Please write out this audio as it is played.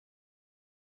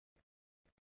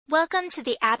Welcome to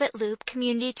the Abbott Loop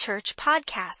Community Church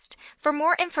podcast. For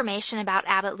more information about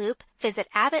Abbott Loop, visit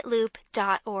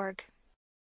abbottloop.org.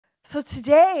 So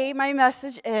today, my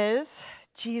message is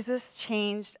Jesus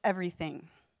changed everything.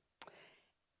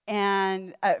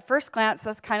 And at first glance,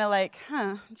 that's kind of like,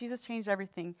 Jesus changed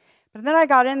everything. But then I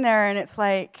got in there and it's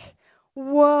like,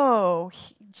 whoa,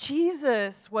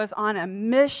 Jesus was on a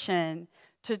mission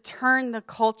to turn the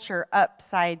culture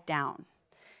upside down.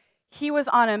 He was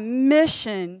on a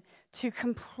mission to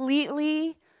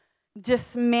completely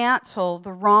dismantle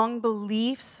the wrong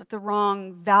beliefs, the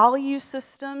wrong value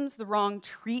systems, the wrong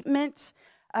treatment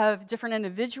of different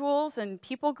individuals and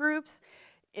people groups,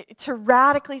 to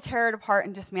radically tear it apart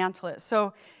and dismantle it.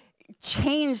 So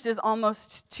changed is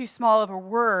almost too small of a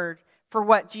word for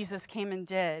what Jesus came and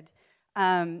did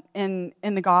in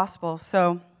the gospel.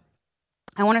 So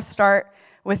I want to start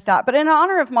with that. But in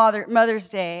honor of Mother's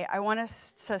Day, I want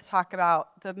us to talk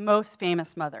about the most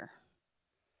famous mother.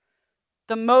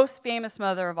 The most famous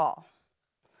mother of all.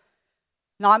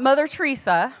 Not Mother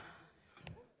Teresa.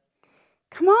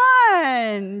 Come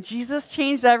on. Jesus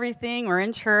changed everything. We're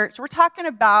in church. We're talking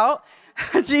about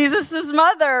Jesus'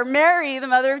 mother, Mary, the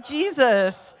mother of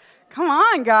Jesus. Come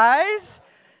on, guys.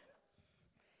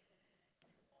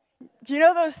 Do you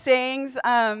know those sayings,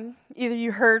 either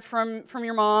you heard from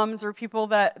your moms or people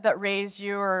that raised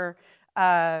you, or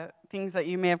things that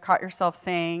you may have caught yourself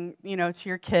saying, to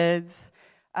your kids?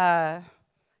 Don't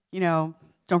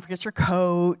forget your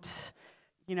coat.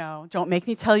 Don't make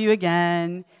me tell you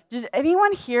again. Does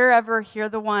anyone here ever hear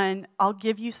the one, I'll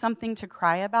give you something to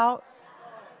cry about?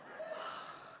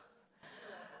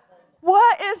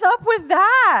 What is up with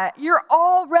that? You're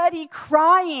already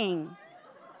crying.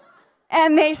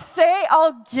 And they say,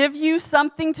 I'll give you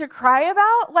something to cry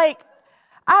about? Like,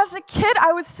 as a kid,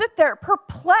 I would sit there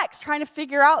perplexed trying to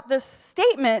figure out this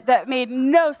statement that made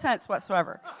no sense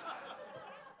whatsoever.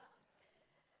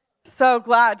 So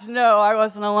glad to know I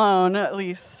wasn't alone, at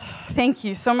least. Thank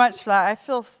you so much for that. I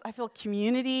feel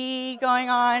community going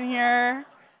on here.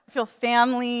 I feel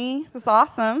family. It's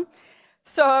awesome.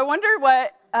 So I wonder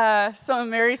what some of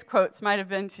Mary's quotes might have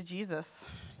been to Jesus.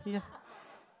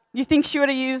 You think she would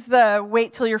have used the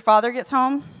wait till your father gets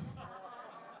home?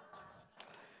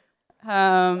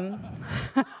 I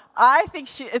think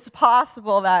it's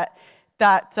possible that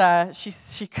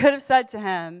she could have said to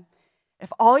him, if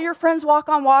all your friends walk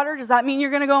on water, does that mean you're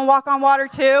going to go and walk on water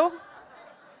too?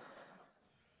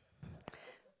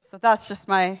 So that's just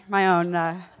my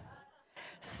own.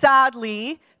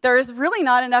 Sadly, there is really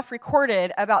not enough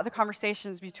recorded about the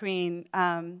conversations between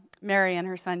Mary and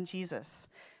her son Jesus.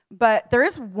 But there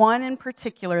is one in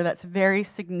particular that's very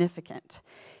significant.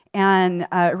 And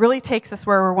it really takes us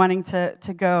where we're wanting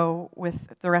to go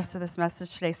with the rest of this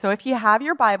message today. So if you have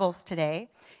your Bibles today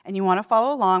and you want to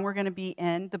follow along, we're going to be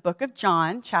in the book of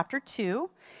John, chapter 2.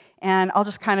 And I'll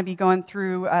just kind of be going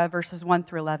through verses 1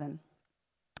 through 11.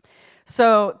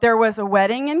 So there was a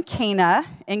wedding in Cana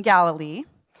in Galilee,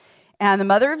 and the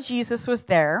mother of Jesus was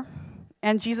there.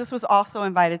 And Jesus was also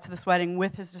invited to this wedding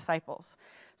with his disciples.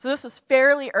 So this was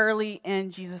fairly early in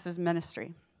Jesus'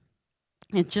 ministry.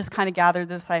 It just kind of gathered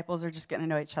the disciples, they're just getting to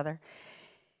know each other.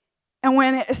 And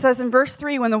when it says in verse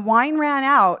 3, when the wine ran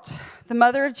out, the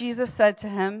mother of Jesus said to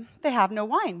him, they have no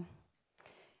wine.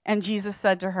 And Jesus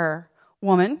said to her,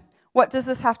 woman, what does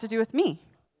this have to do with me?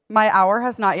 My hour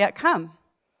has not yet come.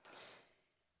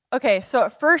 Okay, so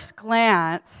at first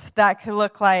glance, that could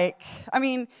look like,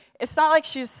 it's not like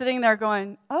she's sitting there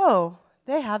going, oh,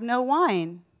 they have no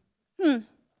wine.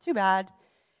 Too bad,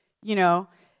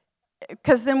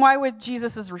 because then why would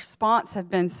Jesus' response have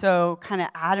been so kind of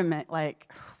adamant,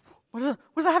 like, what does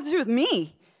that have to do with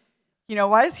me?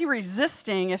 Why is he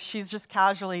resisting if she's just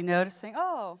casually noticing,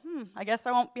 I guess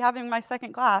I won't be having my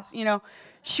second glass.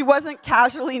 She wasn't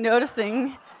casually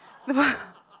noticing.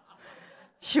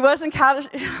 She wasn't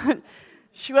casually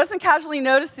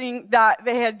noticing that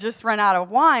they had just run out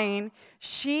of wine.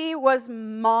 She was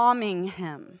momming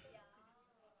him.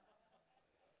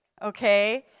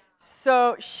 Okay,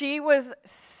 so she was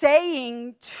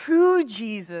saying to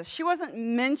Jesus, she wasn't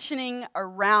mentioning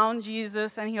around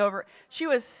Jesus and she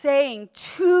was saying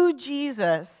to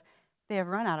Jesus, they have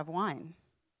run out of wine.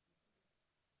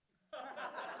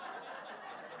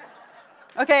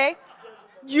 Okay,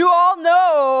 you all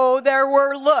know there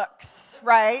were looks,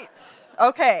 right?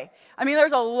 Okay,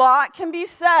 there's a lot can be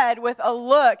said with a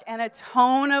look and a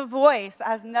tone of voice that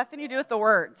has nothing to do with the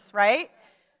words, right?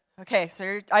 Okay,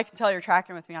 so I can tell you're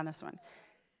tracking with me on this one.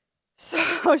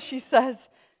 So she says,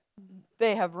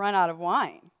 they have run out of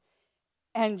wine.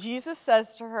 And Jesus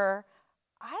says to her,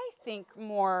 I think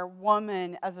more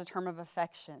woman as a term of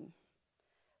affection.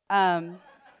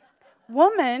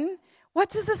 "Woman, what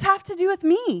does this have to do with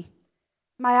me?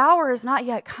 My hour is not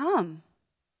yet come."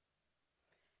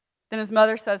 Then his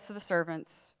mother says to the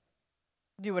servants,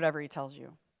 "Do whatever he tells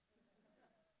you."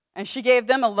 And she gave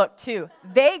them a look too.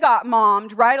 They got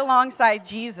mommed right alongside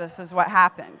Jesus is what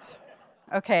happened.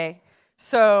 Okay,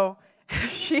 so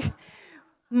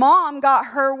Mom got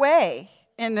her way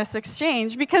in this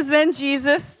exchange, because then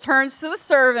Jesus turns to the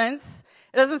servants.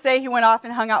 It doesn't say he went off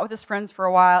and hung out with his friends for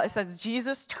a while. It says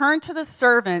Jesus turned to the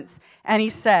servants and he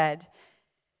said,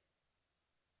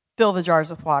 "Fill the jars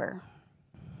with water."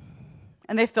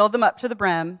 And they filled them up to the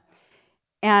brim.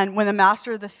 And when the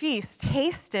master of the feast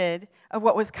tasted of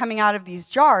what was coming out of these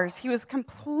jars, he was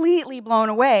completely blown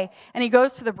away. And he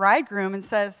goes to the bridegroom and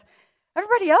says,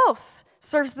 "Everybody else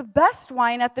serves the best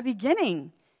wine at the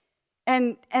beginning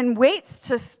and waits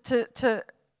to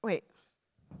wait.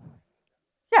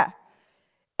 Yeah.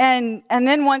 And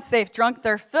then once they've drunk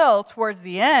their fill towards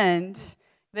the end,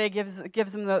 they gives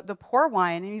them the poor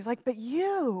wine." And he's like, "But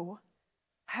you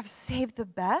have saved the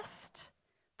best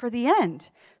for the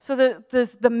end." So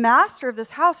the master of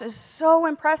this house is so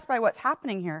impressed by what's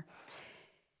happening here.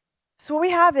 So what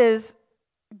we have is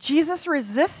Jesus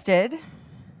resisted,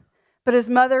 but his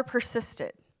mother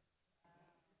persisted.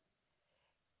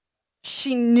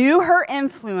 She knew her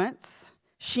influence,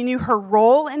 she knew her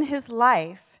role in his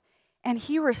life, and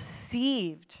he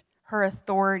received her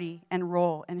authority and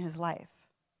role in his life.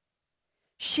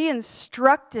 She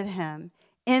instructed him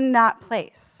in that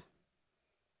place.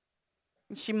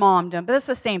 She mommed him, but it's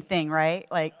the same thing, right?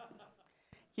 Like,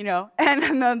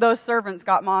 and then those servants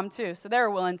got mommed too, so they were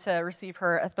willing to receive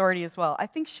her authority as well. I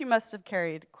think she must have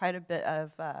carried quite a bit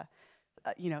of,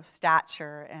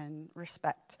 stature and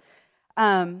respect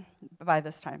by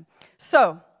this time.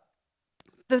 So,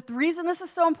 the reason this is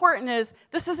so important is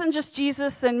this isn't just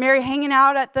Jesus and Mary hanging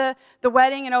out at the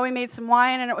wedding and, we made some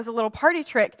wine and it was a little party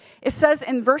trick. It says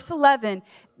in verse 11,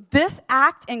 this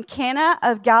act in Cana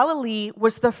of Galilee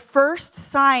was the first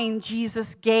sign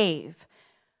Jesus gave,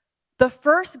 the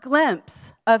first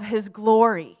glimpse of his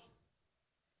glory,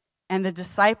 and the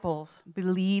disciples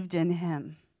believed in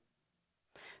him.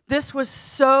 This was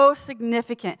so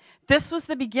significant. This was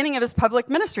the beginning of his public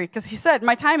ministry, because he said,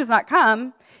 "My time has not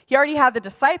come." He already had the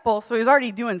disciples, so he was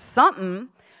already doing something,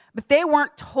 but they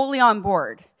weren't totally on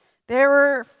board. They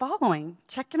were following,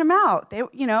 checking him out. They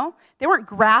weren't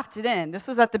grafted in. This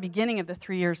is at the beginning of the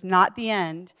 3 years, not the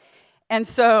end. And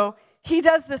so he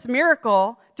does this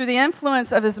miracle through the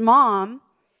influence of his mom,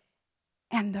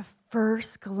 and the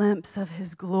first glimpse of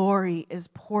his glory is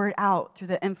poured out through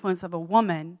the influence of a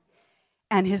woman,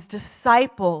 and his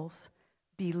disciples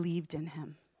believed in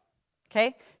him.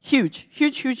 Okay? Huge,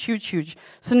 huge, huge, huge, huge.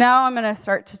 So now I'm going to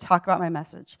start to talk about my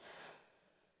message.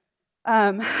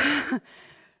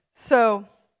 So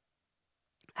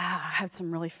I have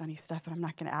some really funny stuff, but I'm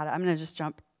not going to add it. I'm going to just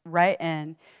jump right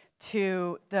in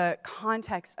to the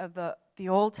context of the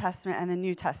Old Testament and the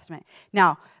New Testament.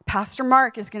 Now, Pastor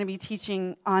Mark is going to be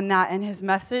teaching on that in his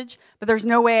message, but there's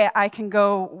no way I can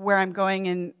go where I'm going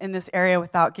in this area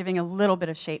without giving a little bit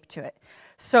of shape to it.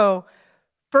 So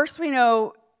first we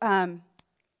know,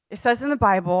 it says in the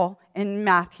Bible, in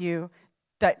Matthew,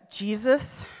 that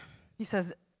Jesus, he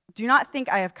says, "Do not think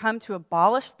I have come to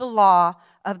abolish the law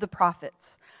of the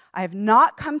prophets. I have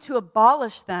not come to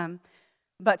abolish them,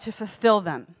 but to fulfill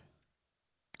them."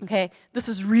 Okay, this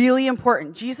is really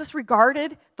important. Jesus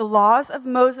regarded the laws of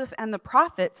Moses and the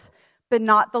prophets, but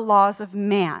not the laws of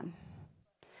man.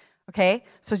 Okay,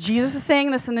 so Jesus is saying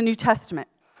this in the New Testament.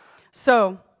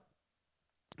 So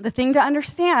the thing to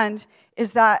understand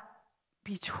is that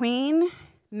between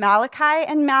Malachi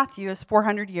and Matthew is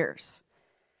 400 years.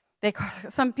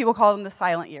 Some people call them the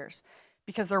silent years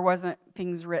because there wasn't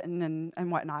things written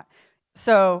and whatnot.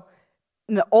 So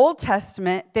in the Old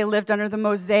Testament, they lived under the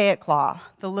Mosaic law,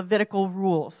 the Levitical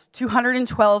rules,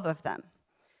 212 of them.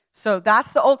 So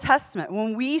that's the Old Testament.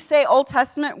 When we say Old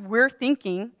Testament, we're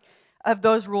thinking of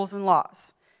those rules and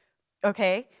laws.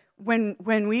 Okay? When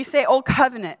we say Old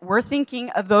Covenant, we're thinking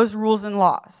of those rules and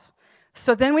laws.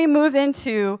 So then we move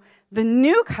into the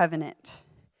New Covenant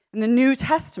in the New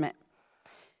Testament.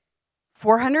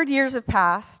 400 years have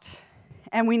passed,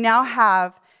 and we now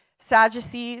have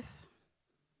Sadducees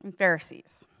and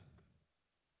Pharisees.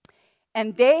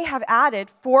 And they have added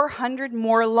 400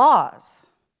 more laws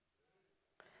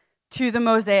to the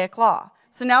Mosaic law.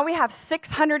 So now we have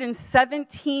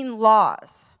 617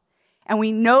 laws. And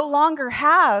we no longer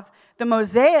have the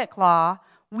Mosaic law,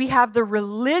 we have the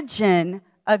religion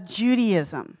of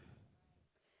Judaism,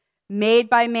 made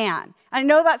by man. I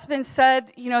know that's been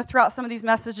said, throughout some of these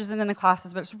messages and in the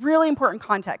classes, but it's really important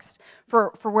context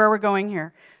for where we're going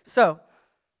here. So,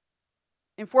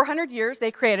 In 400 years, they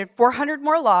created 400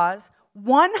 more laws.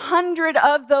 100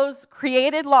 of those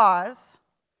created laws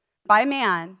by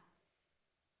man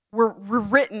were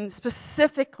written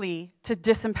specifically to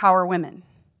disempower women,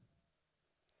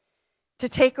 to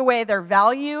take away their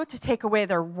value, to take away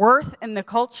their worth in the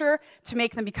culture, to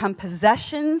make them become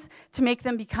possessions, to make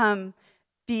them become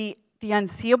the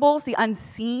unseeables, the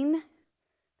unseen.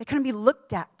 They couldn't be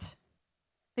looked at.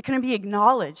 They couldn't be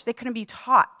acknowledged. They couldn't be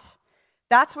taught.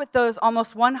 That's what those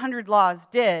almost 100 laws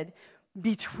did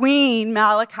between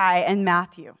Malachi and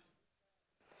Matthew.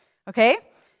 Okay?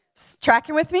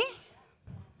 Tracking with me?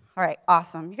 All right,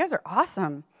 awesome. You guys are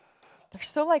awesome. They're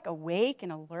so awake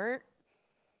and alert.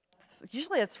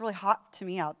 Usually it's really hot to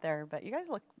me out there, but you guys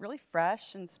look really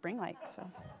fresh and spring-like. So.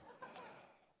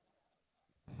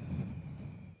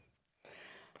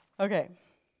 Okay.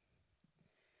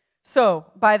 So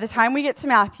by the time we get to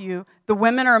Matthew, the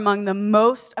women are among the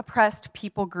most oppressed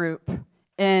people group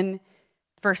in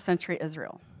first century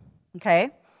Israel. Okay?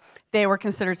 They were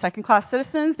considered second-class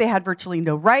citizens. They had virtually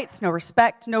no rights, no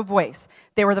respect, no voice.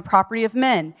 They were the property of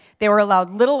men. They were allowed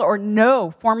little or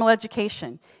no formal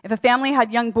education. If a family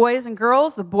had young boys and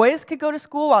girls, the boys could go to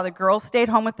school while the girls stayed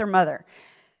home with their mother.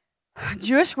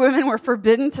 Jewish women were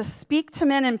forbidden to speak to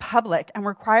men in public and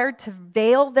were required to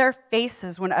veil their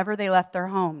faces whenever they left their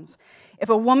homes. If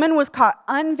a woman was caught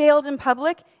unveiled in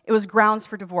public, it was grounds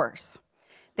for divorce.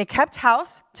 They kept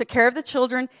house, took care of the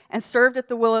children, and served at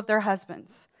the will of their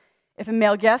husbands. If a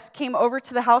male guest came over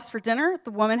to the house for dinner,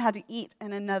 the woman had to eat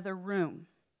in another room.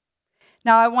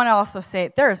 Now, I want to also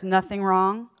say there is nothing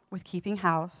wrong with keeping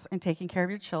house and taking care of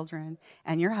your children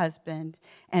and your husband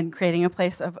and creating a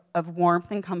place of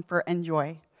warmth and comfort and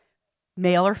joy,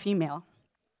 male or female,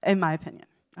 in my opinion.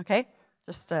 Okay?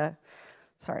 Just,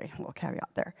 sorry, a little caveat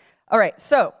there. All right,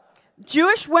 so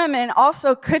Jewish women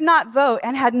also could not vote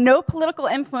and had no political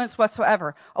influence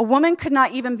whatsoever. A woman could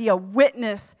not even be a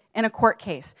witness in a court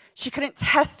case. She couldn't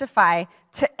testify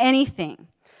to anything.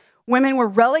 Women were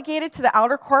relegated to the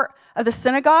outer court of the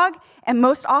synagogue, and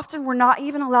most often were not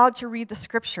even allowed to read the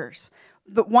scriptures.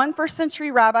 But one first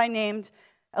century rabbi named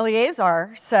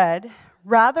Eleazar said,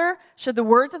 "Rather should the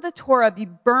words of the Torah be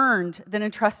burned than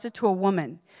entrusted to a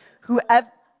woman.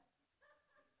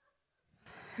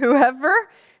 Whoever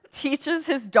teaches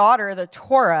his daughter the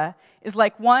Torah is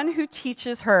like one who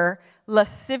teaches her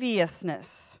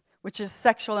lasciviousness," which is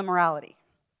sexual immorality.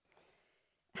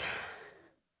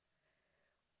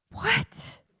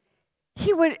 What?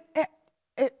 He would,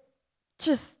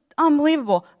 just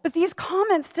unbelievable. But these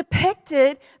comments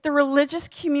depicted the religious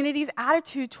community's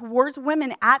attitude towards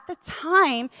women at the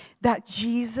time that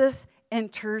Jesus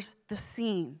enters the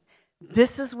scene.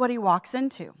 This is what he walks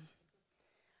into.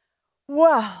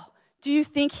 Well, do you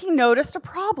think he noticed a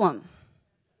problem?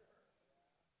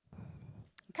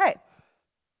 Okay.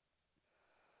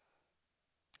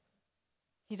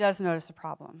 He does notice a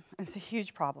problem. It's a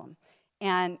huge problem.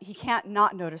 And he can't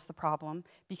not notice the problem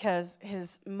because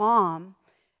his mom,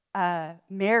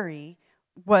 Mary,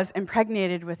 was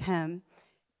impregnated with him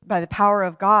by the power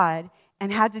of God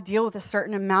and had to deal with a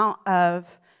certain amount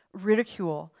of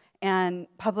ridicule and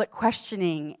public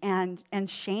questioning and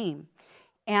shame.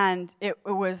 And it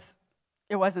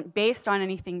wasn't based on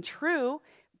anything true.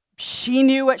 She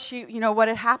knew what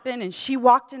had happened, and she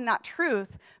walked in that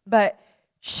truth, but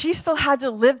she still had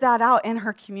to live that out in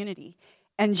her community.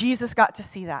 And Jesus got to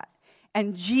see that.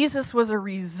 And Jesus was a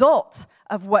result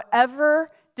of whatever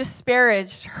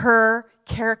disparaged her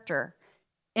character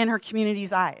in her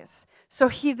community's eyes. So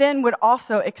he then would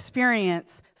also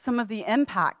experience some of the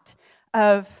impact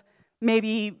of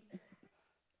maybe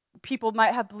people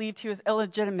might have believed he was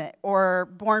illegitimate or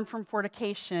born from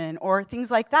fornication or things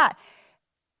like that.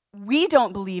 We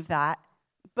don't believe that,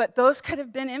 but those could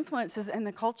have been influences in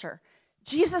the culture.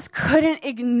 Jesus couldn't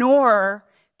ignore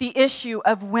the issue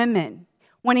of women.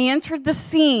 When he entered the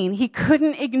scene, he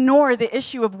couldn't ignore the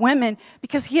issue of women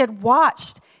because he had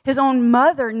watched his own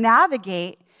mother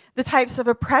navigate the types of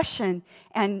oppression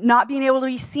and not being able to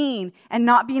be seen and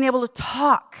not being able to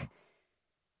talk,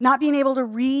 not being able to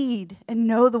read and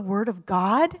know the word of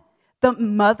God, the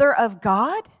mother of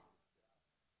God.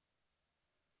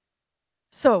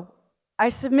 So I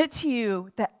submit to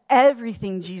you that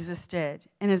everything Jesus did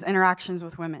in his interactions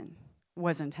with women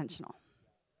was intentional.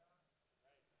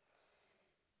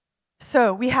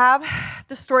 So we have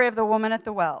the story of the woman at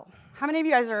the well. How many of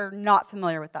you guys are not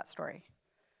familiar with that story?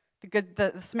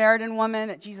 The Samaritan woman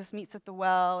that Jesus meets at the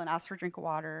well and asks for a drink of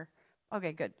water.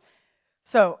 Okay, good.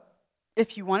 So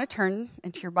if you want to turn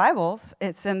into your Bibles,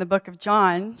 it's in the book of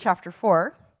John, chapter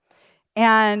 4.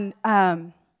 And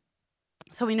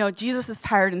So we know Jesus is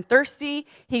tired and thirsty.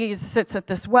 He sits at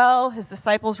this well. His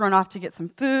disciples run off to get some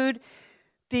food.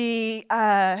 The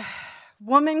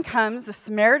woman comes, the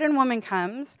Samaritan woman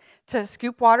comes to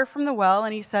scoop water from the well,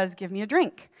 and he says, "Give me a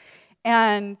drink."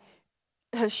 And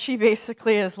she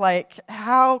basically is like,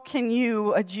 "How can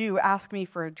you, a Jew, ask me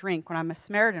for a drink when I'm a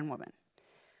Samaritan woman?"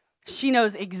 She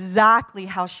knows exactly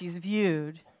how she's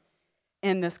viewed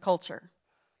in this culture,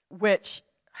 which,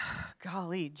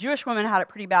 golly, Jewish women had it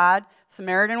pretty bad.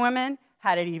 Samaritan women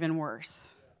had it even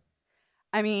worse.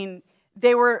 I mean,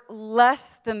 they were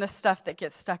less than the stuff that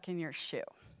gets stuck in your shoe.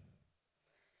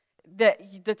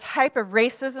 The type of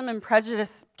racism and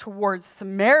prejudice towards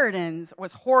Samaritans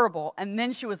was horrible. And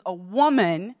then she was a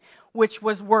woman, which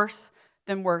was worse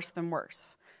than worse than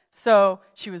worse. So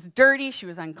she was dirty, she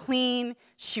was unclean,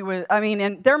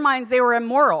 in their minds, they were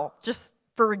immoral, just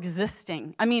for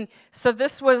existing. So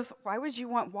this was, why would you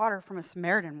want water from a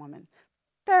Samaritan woman?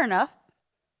 Fair enough.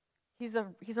 He's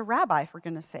a rabbi, for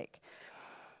goodness sake.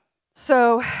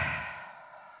 So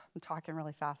I'm talking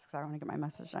really fast because I want to get my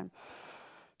message done.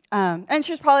 And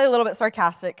she was probably a little bit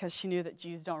sarcastic because she knew that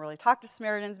Jews don't really talk to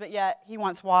Samaritans, but yet he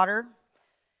wants water.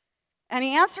 And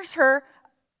he answers her,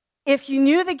 "If you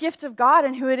knew the gift of God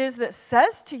and who it is that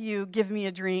says to you, 'Give me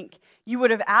a drink,' you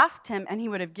would have asked him and he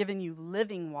would have given you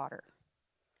living water."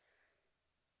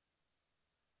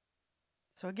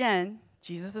 So again,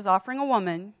 Jesus is offering a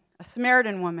woman, a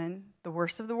Samaritan woman, the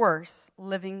worst of the worst,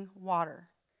 living water.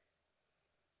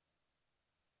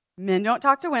 Men don't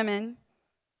talk to women.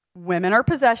 Women are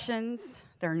possessions.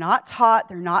 They're not taught.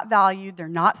 They're not valued. They're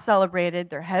not celebrated.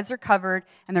 Their heads are covered,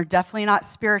 and they're definitely not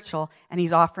spiritual. And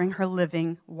he's offering her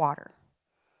living water.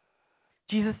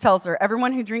 Jesus tells her,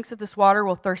 "Everyone who drinks of this water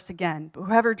will thirst again. But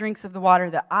whoever drinks of the water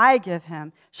that I give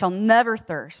him shall never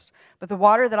thirst. But the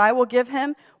water that I will give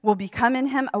him will become in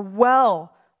him a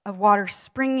well of water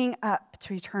springing up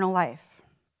to eternal life."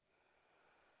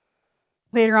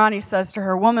 Later on, he says to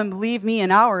her, "Woman, believe me,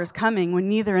 an hour is coming when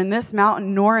neither in this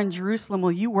mountain nor in Jerusalem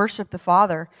will you worship the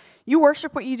Father. You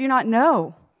worship what you do not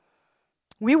know.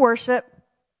 We worship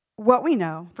what we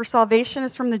know, for salvation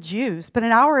is from the Jews. But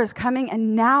an hour is coming,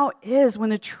 and now is, when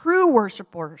the true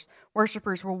worshipers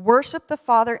will worship the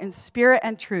Father in spirit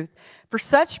and truth. For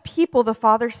such people the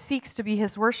Father seeks to be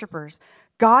his worshipers.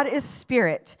 God is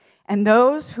spirit, and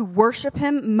those who worship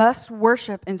him must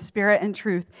worship in spirit and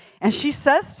truth." And she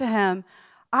says to him,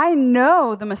 "I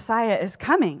know the Messiah is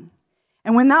coming.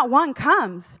 And when that one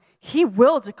comes, he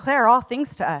will declare all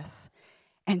things to us."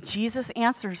 And Jesus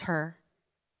answers her,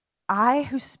 "I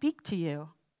who speak to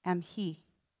you am he."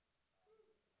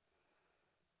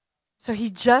 So he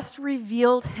just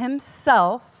revealed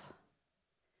himself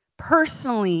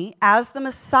personally as the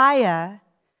Messiah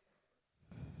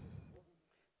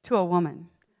to a woman,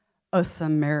 a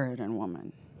Samaritan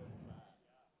woman.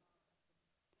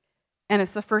 And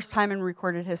it's the first time in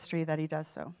recorded history that he does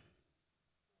so.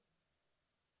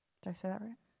 Did I say that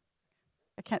right?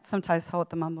 I can't sometimes tell what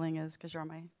the mumbling is because you're on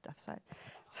my deaf side.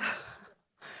 So,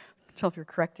 tell if you're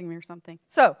correcting me or something.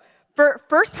 So, for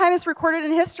first time it's recorded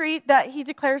in history that he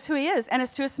declares who he is, and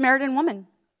it's to a Samaritan woman.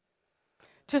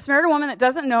 To a Samaritan woman that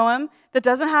doesn't know him, that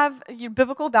doesn't have a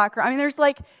biblical background. There's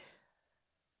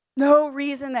no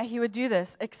reason that he would do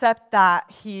this except that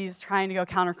he's trying to go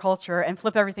counterculture and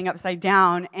flip everything upside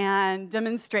down and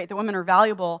demonstrate that women are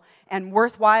valuable and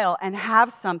worthwhile and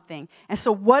have something. And so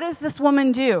what does this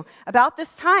woman do? About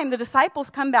this time, the disciples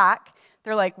come back.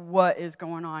 They're like, "What is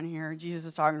going on here? Jesus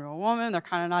is talking to a woman. They're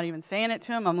kind of not even saying it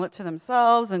to him, lit to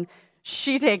themselves." And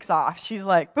she takes off. She's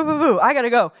like, "Boo, boo, boo, I got to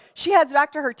go." She heads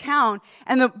back to her town,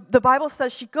 and the Bible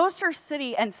says she goes to her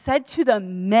city and said to the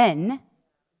men,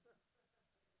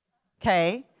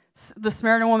 okay, the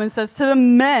Samaritan woman says to the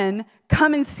men,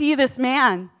 "Come and see this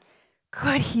man.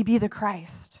 Could he be the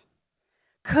Christ?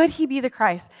 Could he be the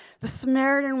Christ?" The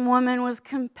Samaritan woman was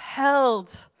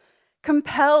compelled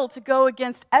to go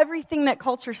against everything that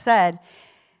culture said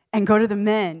and go to the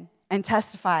men and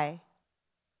testify,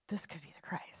 this could be the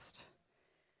Christ.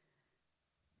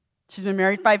 She's been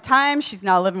married 5 times. She's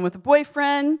now living with a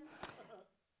boyfriend.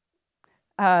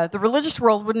 The religious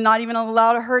world would not even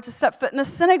allow her to step foot in the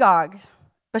synagogue,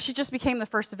 but she just became the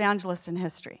first evangelist in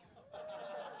history.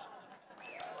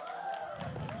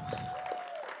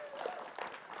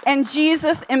 And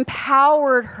Jesus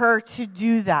empowered her to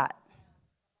do that.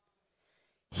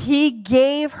 He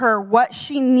gave her what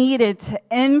she needed to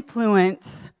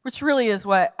influence, which really is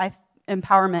what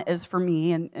empowerment is for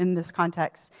me in this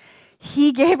context.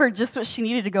 He gave her just what she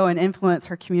needed to go and influence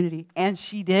her community, and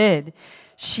she did.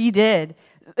 She did.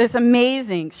 It's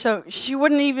amazing. So she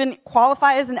wouldn't even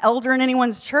qualify as an elder in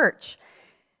anyone's church.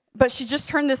 But she just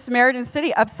turned the Samaritan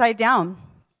city upside down.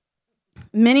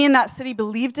 Many in that city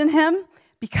believed in him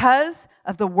because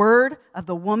of the word of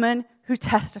the woman who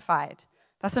testified.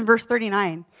 That's in verse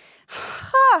 39.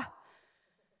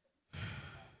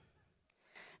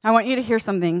 I want you to hear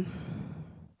something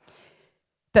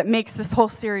that makes this whole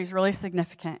series really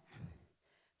significant.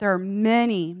 There are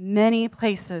many, many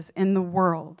places in the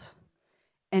world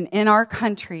and in our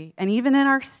country and even in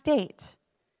our state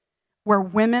where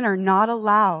women are not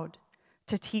allowed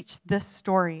to teach this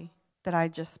story that I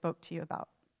just spoke to you about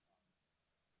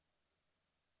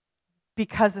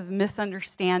because of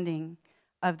misunderstanding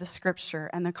of the scripture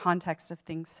and the context of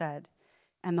things said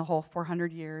and the whole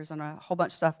 400 years and a whole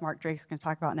bunch of stuff Mark Drake's going to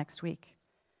talk about next week.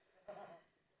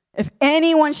 If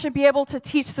anyone should be able to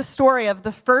teach the story of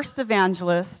the first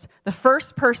evangelist, the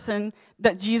first person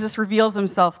that Jesus reveals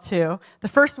himself to, the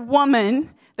first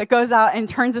woman that goes out and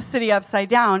turns a city upside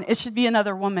down, it should be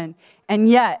another woman. And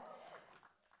yet,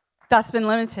 that's been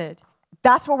limited.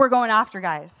 That's what we're going after,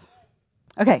 guys.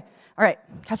 Okay, all right,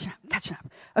 catching up.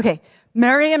 Okay,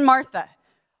 Mary and Martha,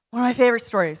 one of my favorite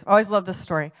stories. I always love this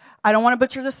story. I don't want to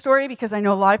butcher this story because I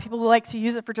know a lot of people like to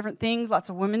use it for different things, lots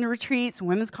of women retreats and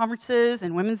women's conferences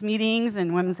and women's meetings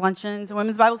and women's luncheons and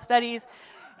women's Bible studies.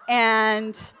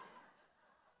 And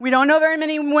we don't know very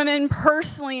many women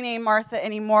personally named Martha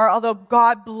anymore, although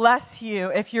God bless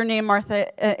you if you're named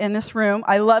Martha in this room.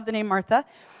 I love the name Martha.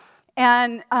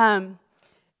 And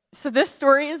so this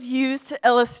story is used to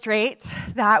illustrate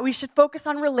that we should focus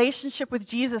on relationship with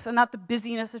Jesus and not the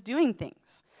busyness of doing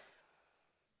things.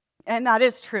 And that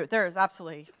is true. There is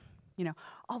absolutely,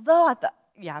 although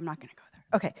I'm not going to go there.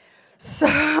 Okay.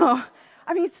 So,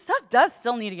 stuff does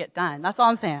still need to get done. That's all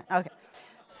I'm saying. Okay.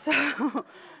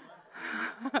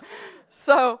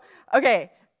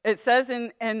 Okay. It says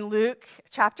in Luke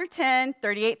chapter 10,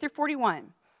 38 through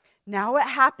 41. Now it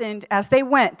happened as they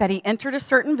went that he entered a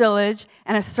certain village,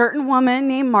 and a certain woman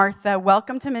named Martha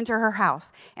welcomed him into her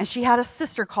house. And she had a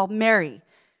sister called Mary,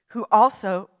 who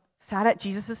also sat at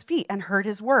Jesus' feet and heard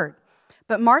his word.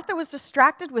 But Martha was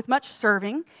distracted with much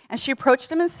serving, and she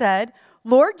approached him and said,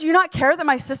 "Lord, do you not care that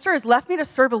my sister has left me to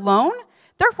serve alone?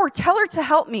 Therefore tell her to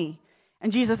help me."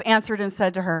 And Jesus answered and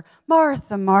said to her,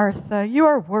 "Martha, Martha, you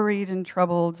are worried and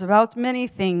troubled about many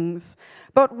things,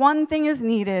 but one thing is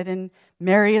needed, and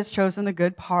Mary has chosen the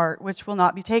good part, which will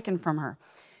not be taken from her."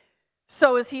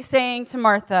 So is he saying to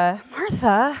Martha,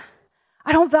 "Martha,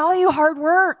 I don't value hard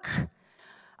work.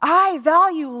 I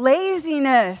value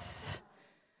laziness.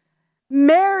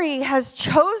 Mary has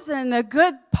chosen the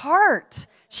good part.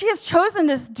 She has chosen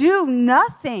to do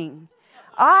nothing.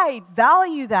 I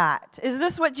value that." Is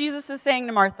this what Jesus is saying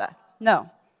to Martha? No,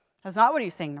 that's not what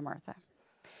he's saying to Martha.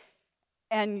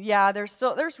 And yeah,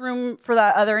 there's room for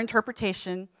that other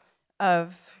interpretation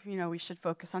of, we should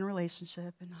focus on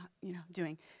relationship and not,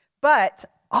 doing. But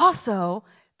also,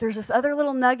 there's this other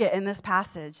little nugget in this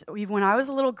passage that when I was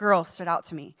a little girl stood out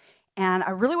to me. And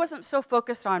I really wasn't so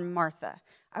focused on Martha.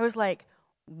 I was like,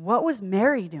 what was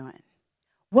Mary doing?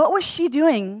 What was she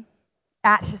doing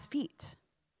at his feet?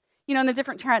 And the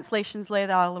different translations lay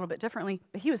that out a little bit differently,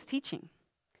 but he was teaching.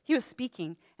 He was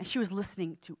speaking, and she was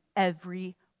listening to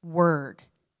every word.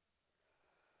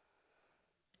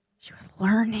 She was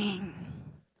learning.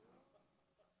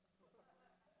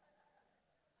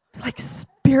 It's like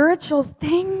spiritual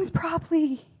things,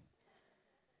 probably.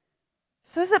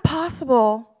 So is it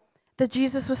possible that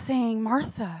Jesus was saying,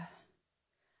 "Martha,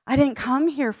 I didn't come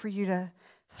here for you to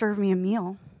serve me a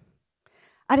meal.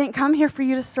 I didn't come here for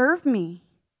you to serve me.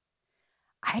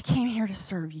 I came here to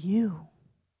serve you.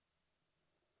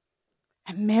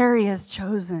 And Mary has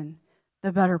chosen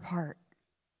the better part.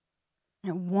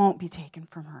 It won't be taken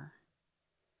from her.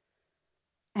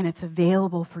 And it's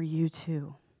available for you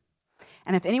too."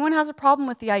 And if anyone has a problem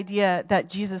with the idea that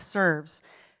Jesus serves,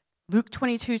 Luke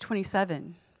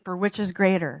 22:27, "For which is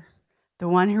greater, the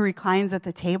one who reclines at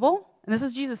the table," and this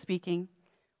is Jesus speaking,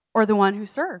 "or the one who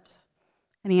serves?"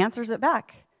 And he answers it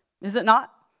back. Is it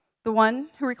not the one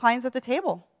who reclines at the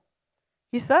table?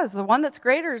 He says, the one that's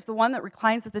greater is the one that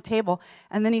reclines at the table.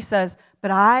 And then he says, "But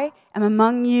I am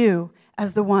among you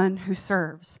as the one who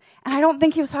serves." And I don't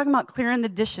think he was talking about clearing the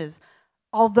dishes,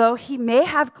 although he may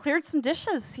have cleared some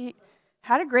dishes. He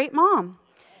had a great mom.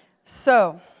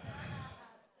 So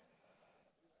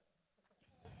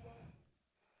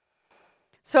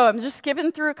I'm just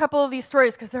skipping through a couple of these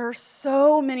stories because there are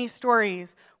so many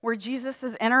stories where Jesus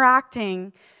is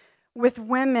interacting with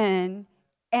women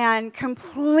and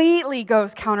completely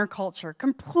goes counterculture,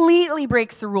 completely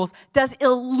breaks the rules, does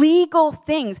illegal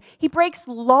things. He breaks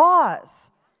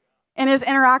laws in his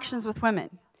interactions with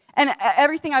women. And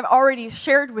everything I've already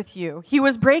shared with you, he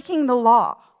was breaking the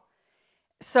law.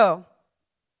 So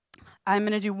I'm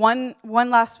going to do one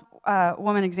last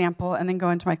woman example and then go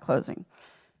into my closing.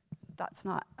 That's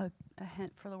not a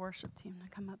hint for the worship team to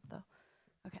come up, though.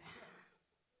 Okay.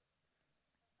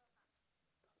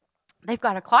 They've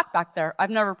got a clock back there. I've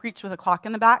never preached with a clock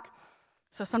in the back.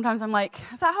 So sometimes I'm like,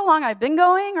 is that how long I've been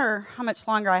going or how much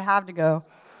longer I have to go?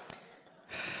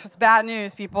 It's bad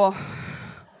news, people.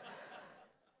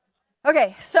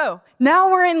 Okay, so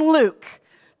now we're in Luke,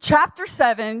 chapter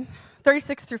 7,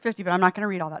 36 through 50, but I'm not going to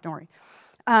read all that, don't worry.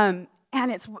 And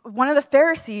it's one of the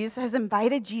Pharisees has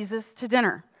invited Jesus to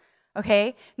dinner.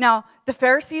 Okay, now the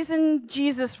Pharisees and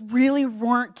Jesus really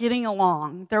weren't getting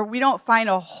along. We don't find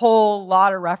a whole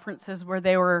lot of references where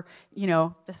they were,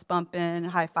 fist bumping,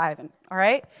 high fiving. All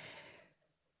right,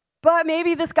 but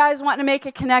maybe this guy's wanting to make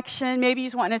a connection. Maybe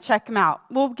he's wanting to check him out.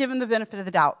 We'll give him the benefit of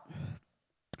the doubt.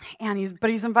 But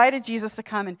he's invited Jesus to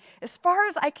come. And as far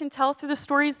as I can tell through the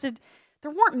stories, there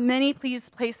weren't many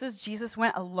places Jesus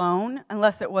went alone,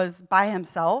 unless it was by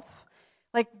himself.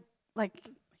 Like.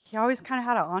 He always kind of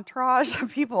had an entourage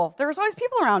of people. There was always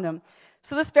people around him.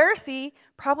 So this Pharisee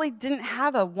probably didn't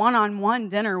have a one-on-one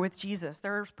dinner with Jesus.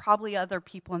 There was probably other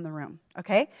people in the room,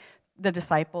 okay? The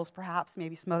disciples, perhaps,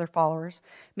 maybe some other followers,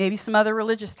 maybe some other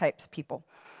religious types people.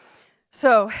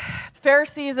 So the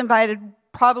Pharisees invited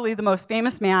probably the most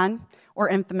famous man or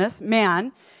infamous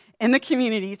man in the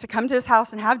community to come to his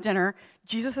house and have dinner.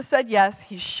 Jesus has said yes.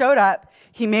 He showed up.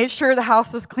 He made sure the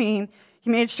house was clean. He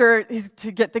made sure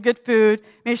to get the good food,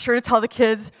 made sure to tell the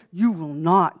kids, you will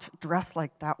not dress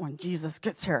like that when Jesus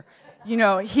gets here.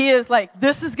 He is like,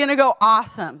 this is going to go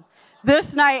awesome.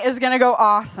 This night is going to go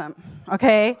awesome,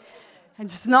 okay? And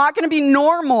it's not going to be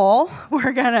normal.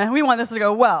 We want this to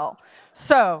go well.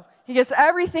 So he gets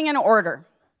everything in order.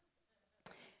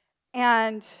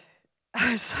 And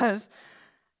it says,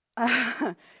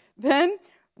 then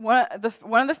one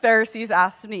of the Pharisees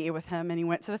asked him to eat with him, and he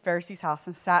went to the Pharisee's house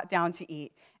and sat down to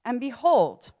eat. And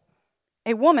behold,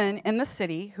 a woman in the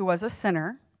city who was a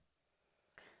sinner.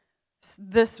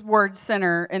 This word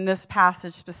sinner in this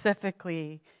passage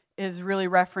specifically is really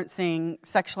referencing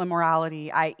sexual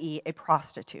immorality, i.e. a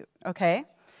prostitute, okay?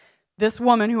 This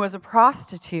woman who was a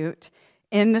prostitute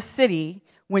in the city,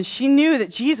 when she knew that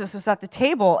Jesus was at the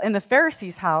table in the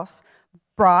Pharisee's house,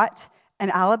 brought an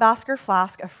alabaster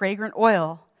flask of fragrant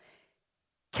oil,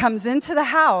 comes into the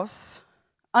house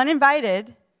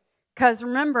uninvited, because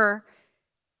remember,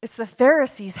 it's the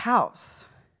Pharisee's house.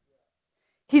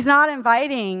 He's not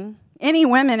inviting any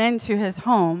women into his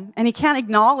home, and he can't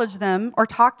acknowledge them or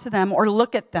talk to them or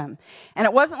look at them. And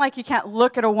it wasn't like you can't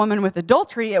look at a woman with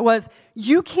adultery. It was,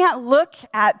 you can't look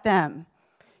at them.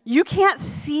 You can't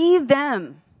see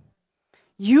them.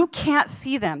 You can't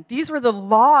see them. These were the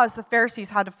laws the Pharisees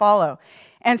had to follow.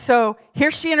 And so here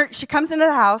she comes into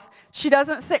the house. She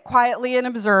doesn't sit quietly and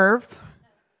observe.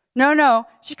 No.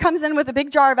 She comes in with a big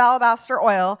jar of alabaster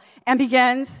oil and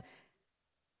begins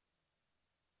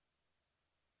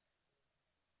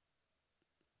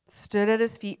stood at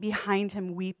his feet behind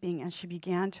him weeping, and she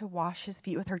began to wash his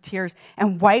feet with her tears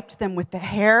and wiped them with the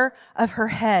hair of her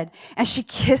head. And she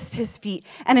kissed his feet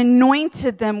and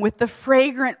anointed them with the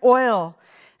fragrant oil.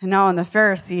 And now when the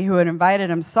Pharisee who had invited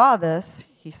him saw this,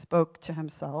 he spoke to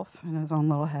himself in his own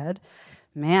little head,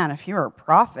 man, if he were a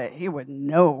prophet, he would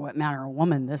know what manner of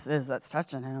woman this is that's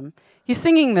touching him. He's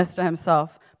singing this to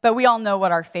himself, but we all know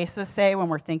what our faces say when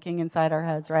we're thinking inside our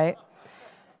heads, right?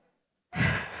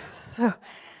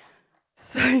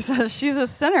 So he says, she's a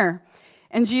sinner.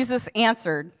 And Jesus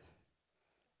answered.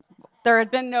 There had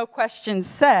been no questions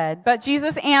said, but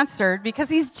Jesus answered because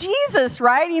he's Jesus,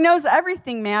 right? He knows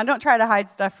everything, man. Don't try to hide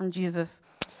stuff from Jesus.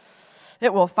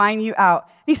 It will find you out.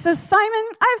 He says, Simon,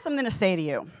 I have something to say to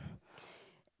you.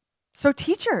 So,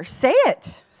 teacher, say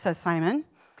it, says Simon.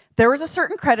 There was a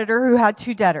certain creditor who had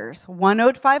 2 debtors. One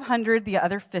owed 500, the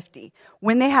other 50.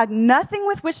 When they had nothing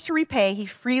with which to repay, he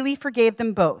freely forgave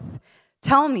them both.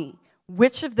 Tell me,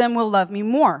 which of them will love me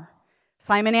more?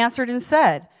 Simon answered and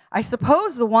said, I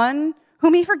suppose the one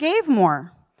whom he forgave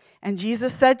more. And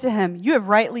Jesus said to him, you have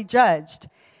rightly judged.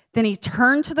 Then he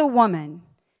turned to the woman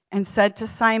and said to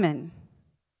Simon,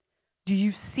 do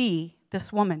you see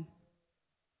this woman?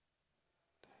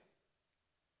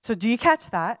 So do you catch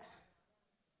that?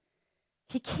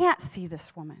 He can't see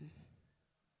this woman.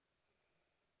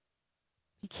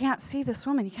 He can't see this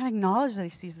woman. He can't acknowledge that he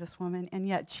sees this woman. And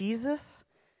yet Jesus,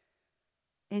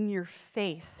 in your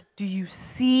face, do you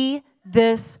see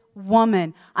this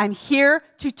woman? I'm here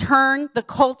to turn the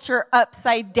culture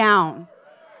upside down.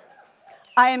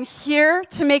 I am here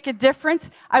to make a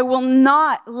difference. I will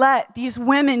not let these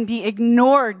women be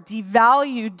ignored,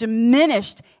 devalued,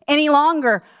 diminished any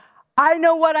longer. I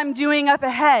know what I'm doing up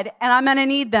ahead, and I'm going to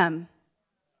need them.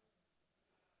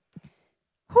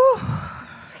 Whew.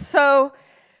 So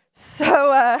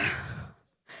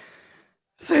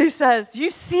he says, you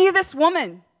see this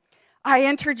woman? I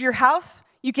entered your house.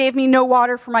 You gave me no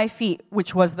water for my feet,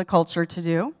 which was the culture to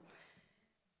do.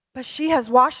 But she has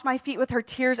washed my feet with her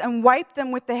tears and wiped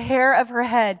them with the hair of her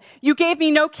head. You gave me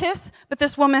no kiss, but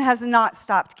this woman has not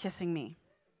stopped kissing me.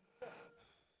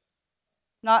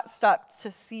 Not stopped to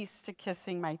cease to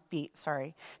kissing my feet,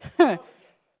 sorry.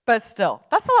 But still,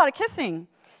 that's a lot of kissing.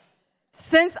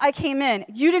 Since I came in,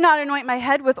 you did not anoint my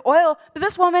head with oil, but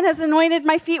this woman has anointed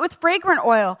my feet with fragrant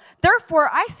oil. Therefore,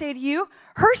 I say to you,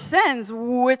 her sins,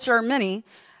 which are many,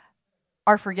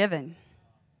 are forgiven.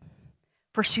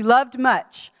 For she loved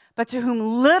much, but to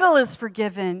whom little is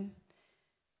forgiven,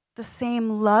 the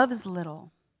same loves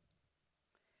little.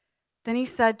 Then he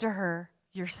said to her,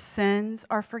 your sins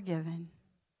are forgiven.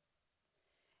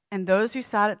 And those who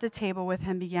sat at the table with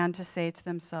him began to say to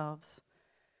themselves,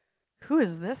 who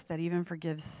is this that even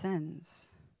forgives sins?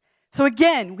 So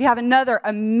again, we have another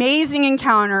amazing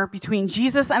encounter between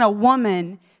Jesus and a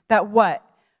woman that what?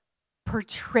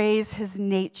 Portrays his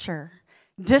nature,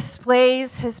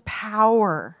 displays his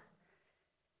power,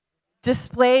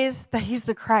 displays that he's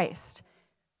the Christ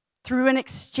through an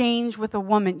exchange with a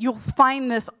woman. You'll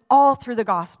find this all through the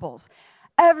Gospels.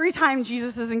 Every time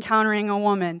Jesus is encountering a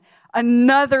woman,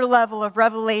 another level of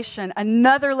revelation,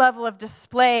 another level of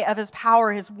display of his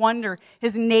power, his wonder,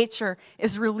 his nature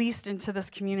is released into this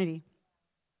community.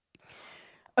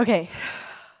 Okay.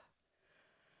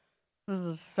 This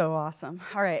is so awesome.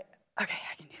 All right. Okay,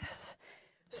 I can do this.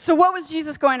 So what was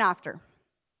Jesus going after?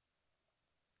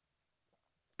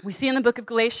 We see in the book of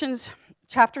Galatians,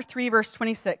 chapter 3, verse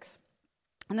 26.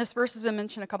 And this verse has been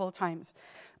mentioned a couple of times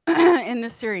in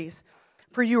this series.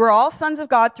 For you are all sons of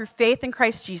God through faith in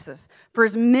Christ Jesus. For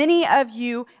as many of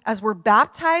you as were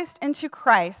baptized into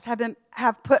Christ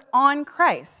have put on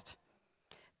Christ.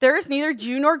 There is neither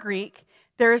Jew nor Greek.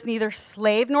 There is neither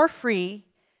slave nor free.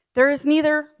 There is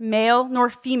neither male nor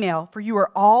female. For you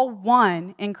are all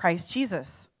one in Christ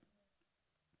Jesus.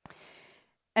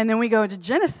 And then we go to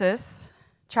Genesis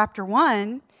chapter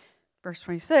 1, verse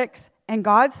 26. And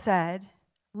God said,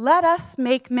 let us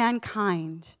make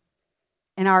mankind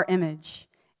in our image,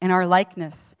 in our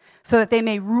likeness, so that they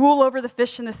may rule over the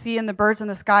fish in the sea and the birds in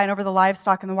the sky and over the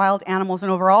livestock and the wild animals and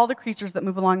over all the creatures that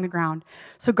move along the ground.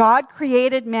 So God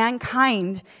created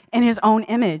mankind in his own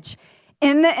image.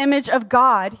 In the image of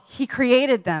God, he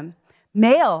created them.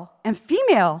 Male and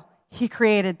female, he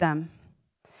created them.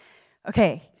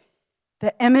 Okay,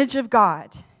 the image of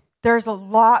God. There's a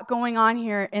lot going on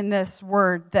here in this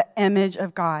word, the image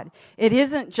of God. It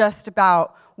isn't just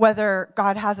about whether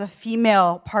God has a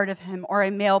female part of him or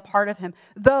a male part of him,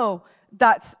 though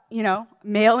that's,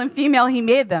 male and female, he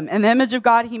made them. In the image of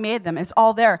God, he made them. It's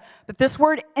all there. But this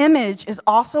word image is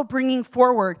also bringing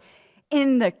forward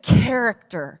in the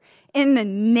character, in the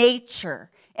nature,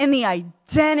 in the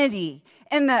identity,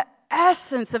 in the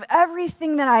essence of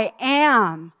everything that I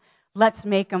am. Let's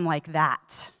make them like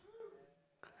that.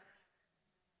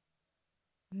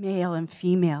 Male and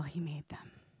female, he made them.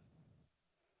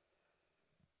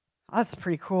 That's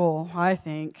pretty cool, I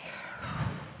think.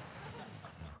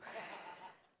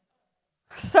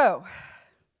 So,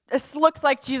 this looks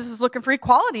like Jesus was looking for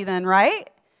equality then, right?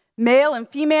 Male and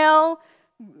female,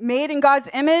 made in God's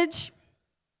image.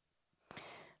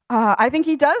 I think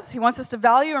he does. He wants us to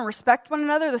value and respect one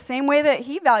another the same way that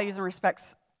he values and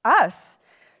respects us.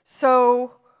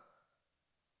 So,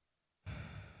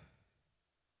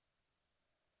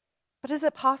 but is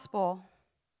it possible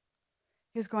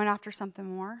he was going after something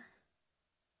more?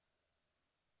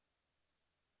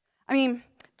 I mean,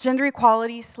 gender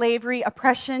equality, slavery,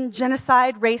 oppression,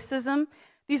 genocide, racism,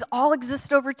 these all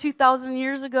existed over 2,000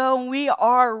 years ago, and we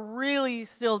are really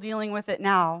still dealing with it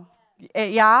now.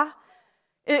 Yeah?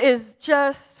 It is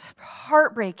just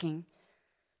heartbreaking.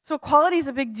 So equality is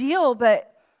a big deal,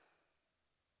 but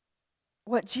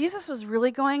what Jesus was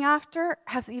really going after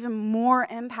has even more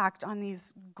impact on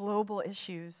these global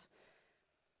issues.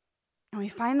 And we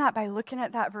find that by looking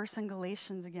at that verse in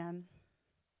Galatians again,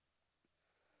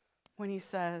 when he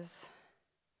says,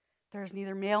 there is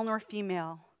neither male nor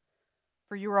female,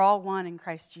 for you are all one in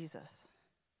Christ Jesus.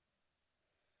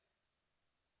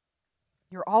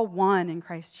 You're all one in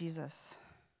Christ Jesus.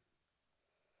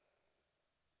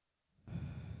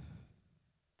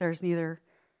 There's neither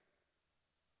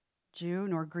Jew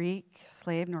nor Greek,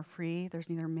 slave nor free.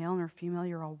 There's neither male nor female.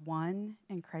 You're all one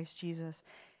in Christ Jesus.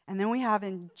 And then we have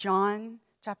in John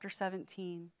chapter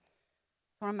 17,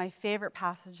 it's one of my favorite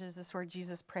passages. This is where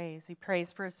Jesus prays. He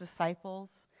prays for his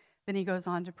disciples Then he goes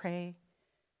on to pray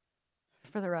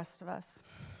for the rest of us.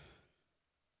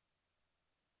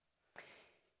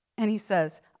 And he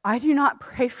says, I do not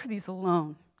pray for these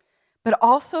alone, but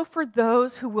also for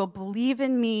those who will believe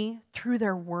in me through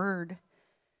their word,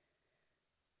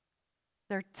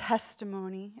 their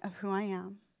testimony of who I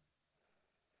am,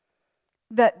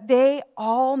 that they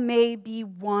all may be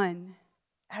one,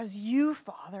 as you,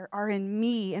 Father, are in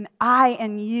me and I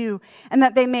in you, and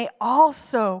that they may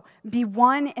also be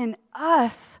one in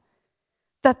us,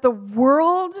 that the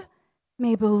world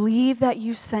may believe that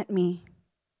you sent me.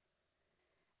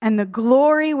 And the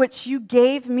glory which you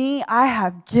gave me, I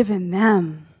have given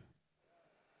them,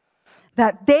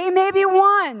 that they may be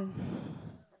one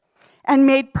and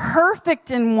made perfect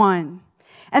in one,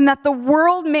 and that the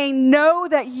world may know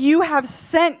that you have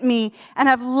sent me and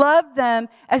have loved them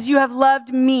as you have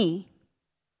loved me.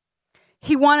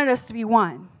 He wanted us to be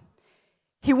one.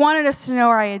 He wanted us to know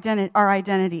our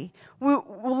identity.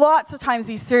 Lots of times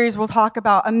these series will talk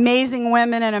about amazing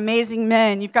women and amazing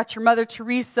men. You've got your Mother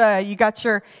Teresa, you got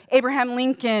your Abraham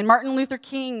Lincoln, Martin Luther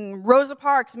King, Rosa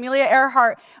Parks, Amelia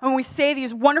Earhart. And we say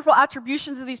these wonderful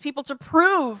attributions of these people to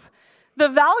prove the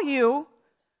value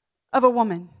of a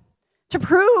woman, to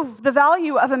prove the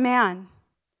value of a man.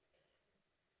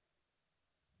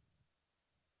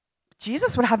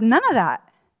 Jesus would have none of that.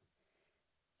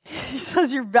 He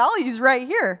says your value's right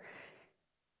here.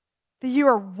 That you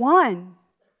are one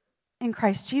in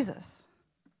Christ Jesus.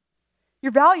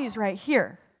 Your value's right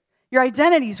here. Your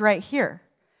identity's right here.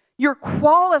 You're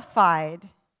qualified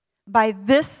by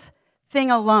this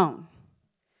thing alone.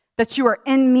 That you are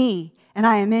in me and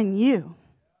I am in you.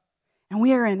 And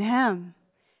we are in him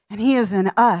and he is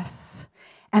in us.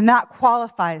 And that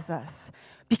qualifies us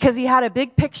because he had a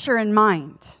big picture in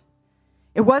mind.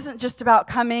 It wasn't just about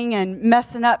coming and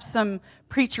messing up some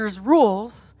preacher's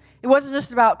rules. It wasn't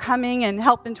just about coming and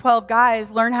helping 12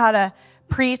 guys learn how to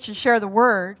preach and share the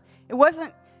word. It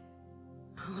wasn't,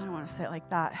 I don't want to say it like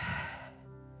that.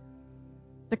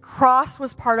 The cross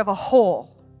was part of a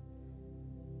whole.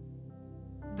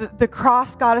 The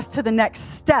cross got us to the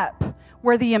next step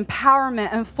where the empowerment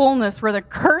and fullness, where the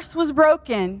curse was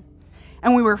broken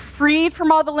and we were freed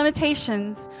from all the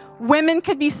limitations. Women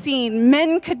could be seen,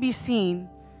 men could be seen.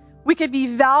 We could be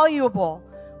valuable.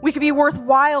 We could be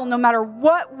worthwhile no matter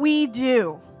what we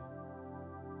do.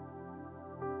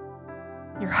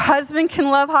 Your husband can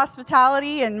love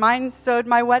hospitality, and mine sewed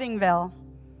my wedding veil.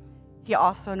 He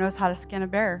also knows how to skin a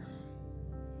bear.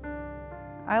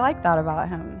 I like that about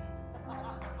him.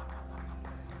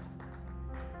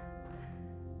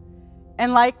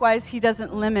 And likewise, he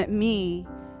doesn't limit me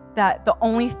that the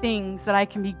only things that I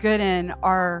can be good in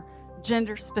are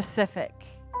gender specific.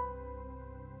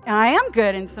 And I am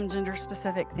good in some gender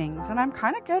specific things, and I'm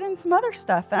kind of good in some other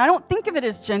stuff. And I don't think of it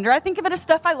as gender. I think of it as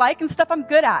stuff I like and stuff I'm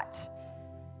good at.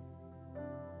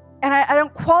 And I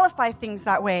don't qualify things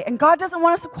that way. And God doesn't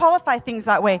want us to qualify things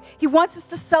that way. He wants us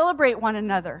to celebrate one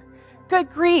another. Good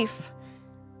grief.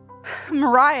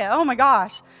 Mariah, oh my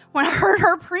gosh. When I heard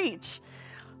her preach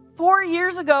 4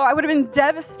 years ago, I would have been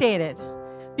devastated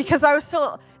because I was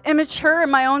still immature in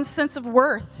my own sense of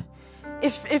worth.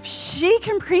 If she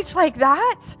can preach like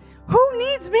that, who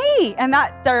needs me? And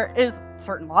that there is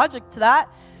certain logic to that.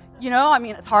 You know, I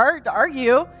mean, it's hard to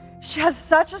argue. She has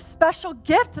such a special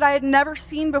gift that I had never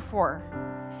seen before.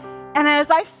 And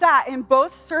as I sat in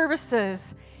both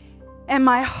services, and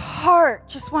my heart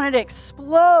just wanted to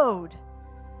explode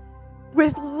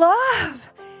with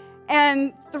love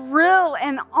and thrill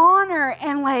and honor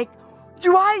and like,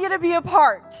 do I get to be a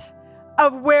part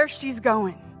of where she's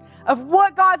going? Of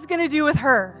what God's going to do with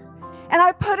her. And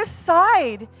I put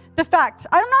aside the fact,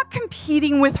 I'm not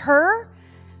competing with her.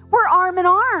 We're arm in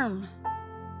arm.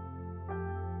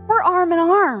 We're arm in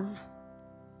arm.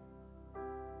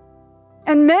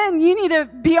 And men, you need to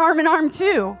be arm in arm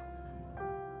too.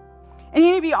 And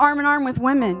you need to be arm in arm with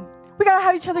women. We got to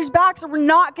have each other's backs or we're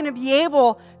not going to be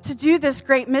able to do this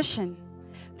great mission.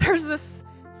 There's this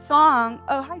song.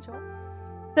 Oh, hi, Joel.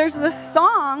 There's this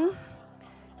song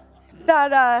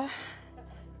that,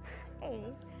 hey,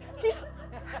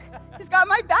 he's got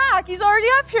my back. He's already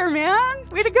up here, man.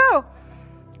 Way to go.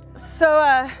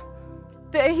 So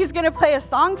he's going to play a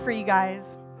song for you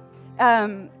guys.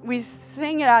 We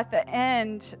sing it at the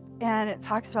end, and it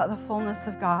talks about the fullness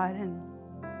of God. And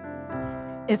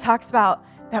it talks about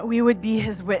that we would be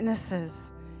his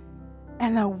witnesses.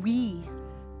 And the we.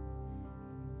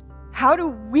 How do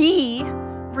we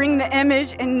bring the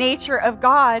image and nature of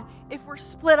God if we're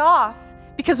split off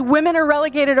because women are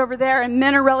relegated over there and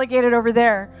men are relegated over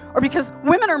there, or because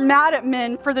women are mad at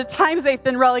men for the times they've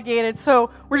been relegated, so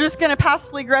we're just going to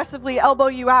passively aggressively elbow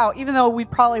you out, even though we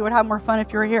probably would have more fun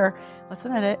if you were here. Let's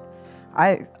admit it.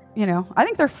 I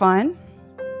think they're fun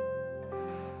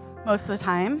most of the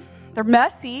time. They're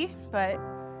messy, but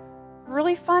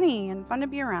really funny and fun to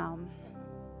be around.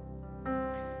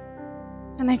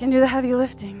 And they can do the heavy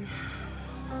lifting.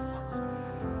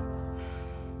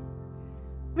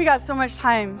 We got so much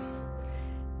time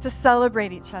to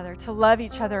celebrate each other, to love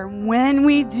each other. When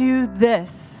we do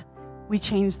this, we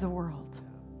change the world.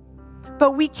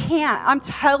 But we can't. I'm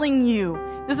telling you.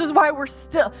 This is why we're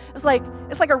still, it's like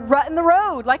a rut in the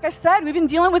road. Like I said, we've been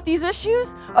dealing with these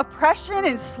issues, oppression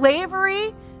and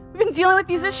slavery. We've been dealing with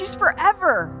these issues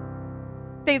forever.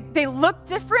 They look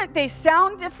different. They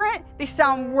sound different. They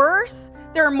sound worse.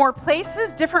 There are more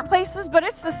places, different places, but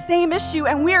it's the same issue,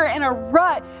 and we are in a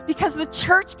rut because the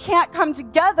church can't come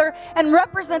together and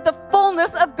represent the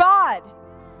fullness of God.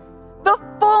 The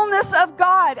fullness of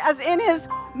God, as in his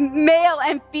male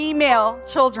and female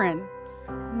children,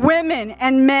 women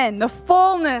and men, the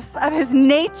fullness of his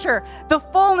nature, the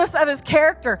fullness of his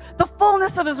character, the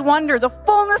fullness of his wonder, the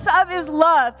fullness of his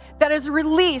love that is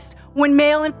released when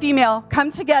male and female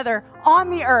come together on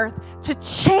the earth to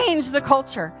change the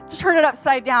culture, to turn it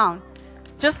upside down.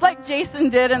 Just like Jason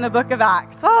did in the book of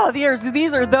Acts. Oh,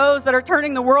 these are those that are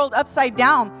turning the world upside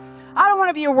down. I don't want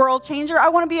to be a world changer. I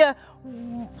want to be a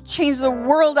change the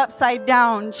world upside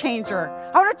down changer.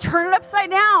 I want to turn it upside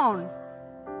down.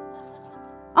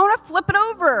 I want to flip it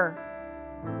over.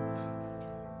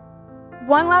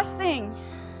 One last thing.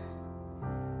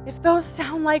 If those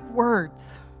sound like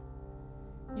words,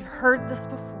 you've heard this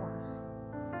before.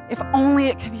 If only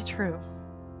it could be true.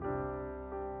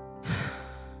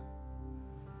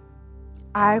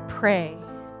 I pray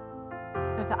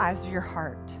that the eyes of your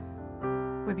heart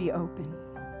would be open.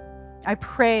 I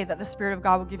pray that the Spirit of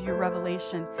God will give you a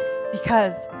revelation,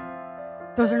 because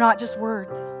those are not just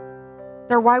words.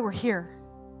 They're why we're here.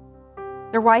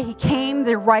 They're why he came.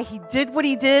 They're why he did what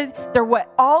he did. They're what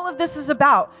all of this is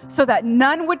about, so that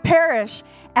none would perish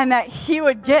and that he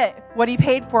would get what he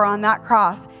paid for on that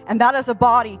cross. And that is a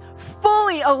body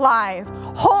fully alive,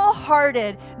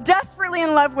 wholehearted, desperately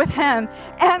in love with him,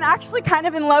 and actually kind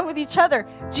of in love with each other.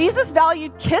 Jesus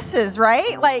valued kisses,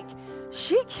 right? Like,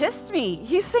 she kissed me.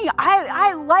 He's saying,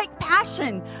 I like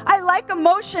passion. I like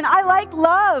emotion. I like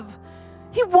love.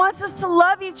 He wants us to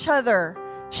love each other.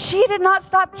 She did not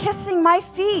stop kissing my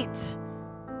feet.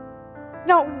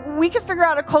 Now, we could figure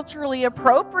out a culturally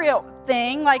appropriate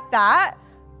thing like that,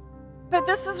 but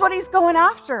this is what he's going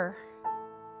after.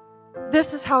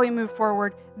 This is how we move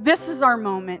forward. This is our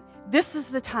moment. This is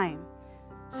the time.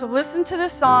 So listen to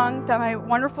this song that my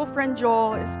wonderful friend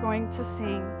Joel is going to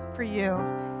sing for you.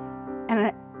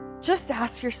 And just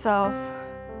ask yourself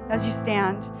as you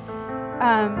stand,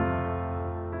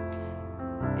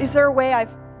 is there a way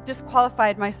I've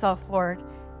disqualified myself, Lord?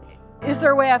 Is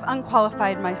there a way I've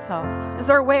unqualified myself? Is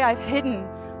there a way I've hidden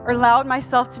or allowed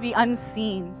myself to be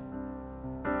unseen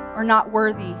or not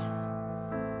worthy?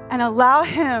 And allow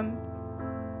him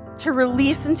to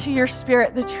release into your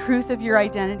spirit the truth of your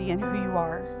identity and who you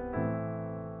are.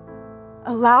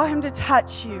 Allow him to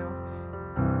touch you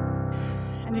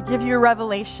and to give you a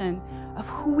revelation of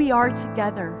who we are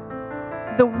together.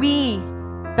 The we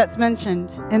that's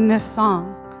mentioned in this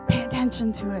song. Pay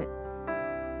attention to it.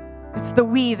 It's the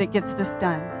we that gets this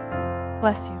done.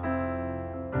 Bless you.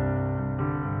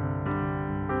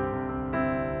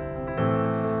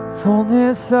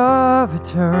 Fullness of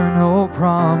eternal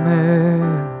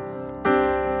promise,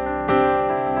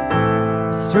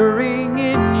 stirring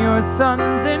in your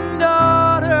sons and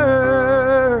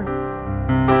daughters,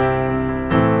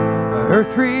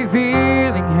 earth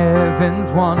revealing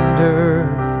heaven's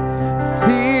wonders.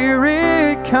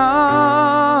 Spirit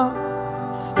come,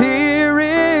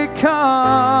 Spirit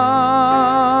come.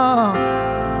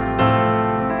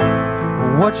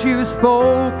 What you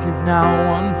spoke is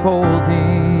now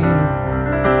unfolding,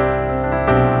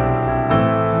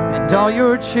 and all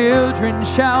your children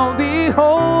shall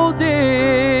behold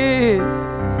it.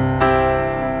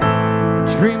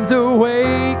 Dreams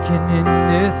awaken in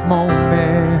this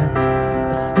moment.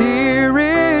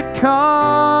 Spirit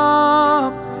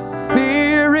come,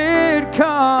 Spirit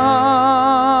come.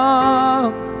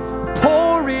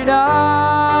 Pour it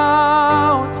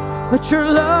out, let your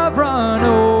love run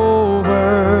over.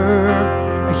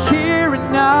 Here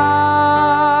and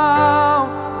now,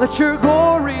 let your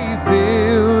glory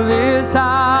fill this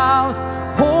house.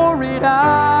 Pour it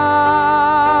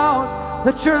out,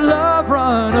 let your love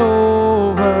run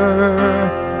over.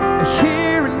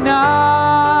 Here and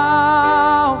now,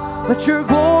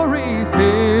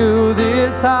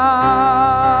 this house.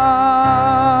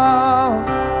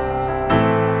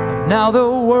 And now the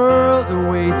world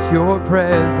awaits your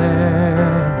presence.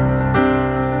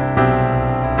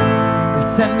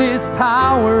 And His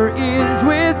power is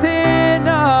within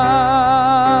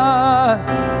us.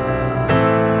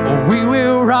 Oh, we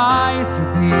will rise to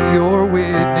be your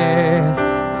witness.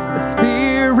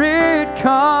 Spirit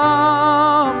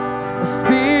come,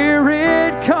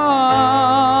 Spirit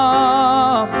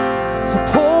come. So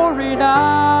pour it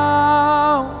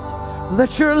out,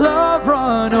 let your love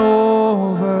run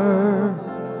over.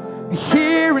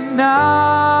 Here and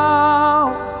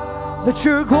now, let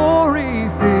your glory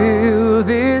fill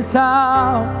this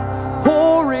house.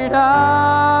 Pour it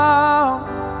out,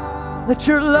 let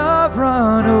your love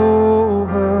run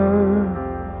over.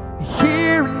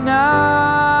 Here and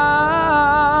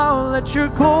now, let your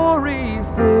glory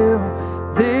fill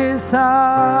this house.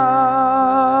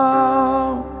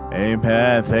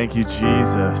 Amen. Thank you,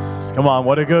 Jesus. Come on,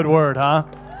 what a good word, huh?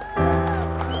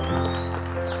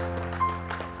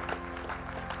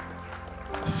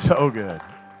 So good.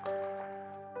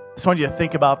 I just want you to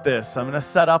think about this. I'm going to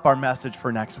set up our message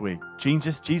for next week.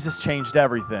 Jesus changed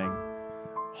everything.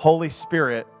 Holy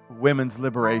Spirit, Women's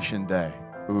Liberation Day.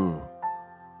 Ooh.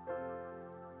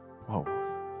 Whoa.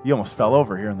 You almost fell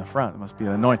over here in the front. It must be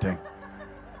an anointing.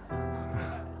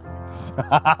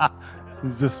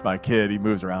 He's just my kid. He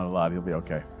moves around a lot. He'll be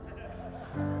okay.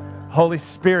 Holy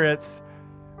Spirit's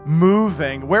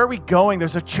moving. Where are we going?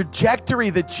 There's a trajectory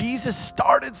that Jesus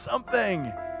started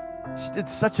something. She did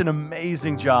such an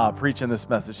amazing job preaching this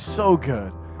message. So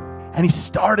good. And He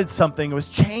started something. It was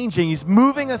changing. He's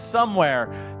moving us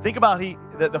somewhere. Think about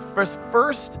the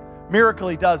first miracle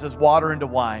He does is water into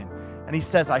wine. And He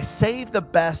says, I save the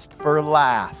best for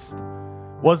last.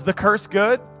 Was the curse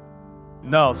good?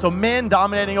 No. So men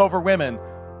dominating over women,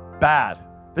 bad.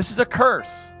 This is a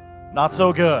curse. Not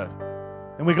so good.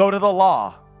 Then we go to the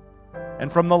law.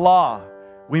 And from the law,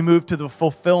 we move to the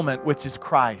fulfillment, which is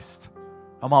Christ.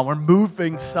 Come on, we're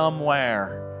moving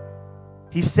somewhere.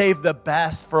 He saved the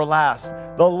best for last.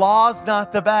 The law's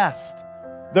not the best.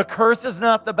 The curse is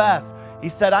not the best. He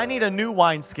said, I need a new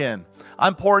wineskin.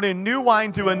 I'm pouring in new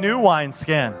wine to a new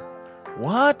wineskin.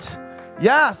 What?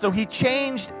 Yeah, so He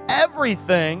changed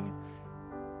everything,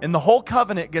 and the whole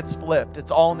covenant gets flipped.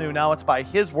 It's all new. Now it's by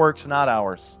His works, not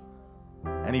ours.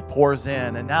 And He pours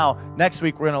in. And now, next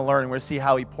week, we're going to learn. We're going to see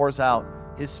how He pours out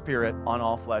His Spirit on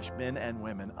all flesh, men and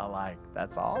women alike.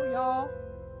 That's all, y'all.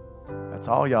 That's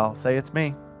all, y'all. Say it's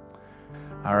me.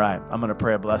 All right, I'm going to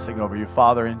pray a blessing over you.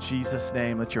 Father, in Jesus'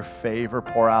 name, let your favor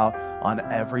pour out on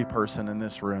every person in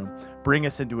this room. Bring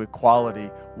us into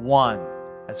equality, one.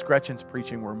 As Gretchen's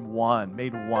preaching, we're one,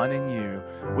 made one in you.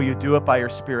 Will you do it by your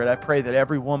Spirit? I pray that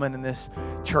every woman in this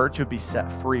church would be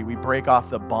set free. We break off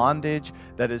the bondage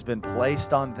that has been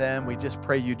placed on them. We just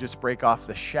pray you just break off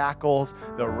the shackles,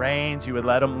 the reins, you would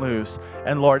let them loose.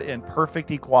 And Lord, in perfect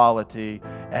equality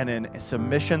and in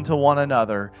submission to one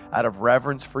another, out of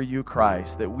reverence for you,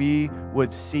 Christ, that we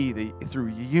would see through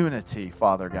unity,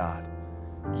 Father God,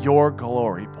 your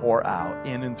glory pour out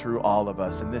in and through all of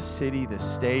us in this city, this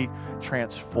state,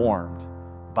 transformed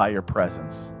by your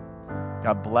presence.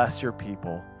 God bless your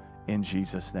people in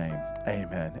Jesus' name.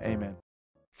 Amen. Amen.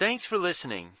 Thanks for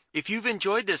listening. If you've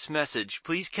enjoyed this message,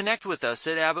 please connect with us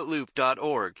at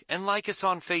abbottloop.org and like us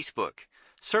on Facebook.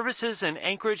 Services in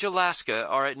Anchorage, Alaska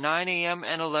are at 9 a.m.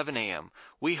 and 11 a.m.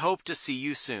 We hope to see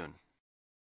you soon.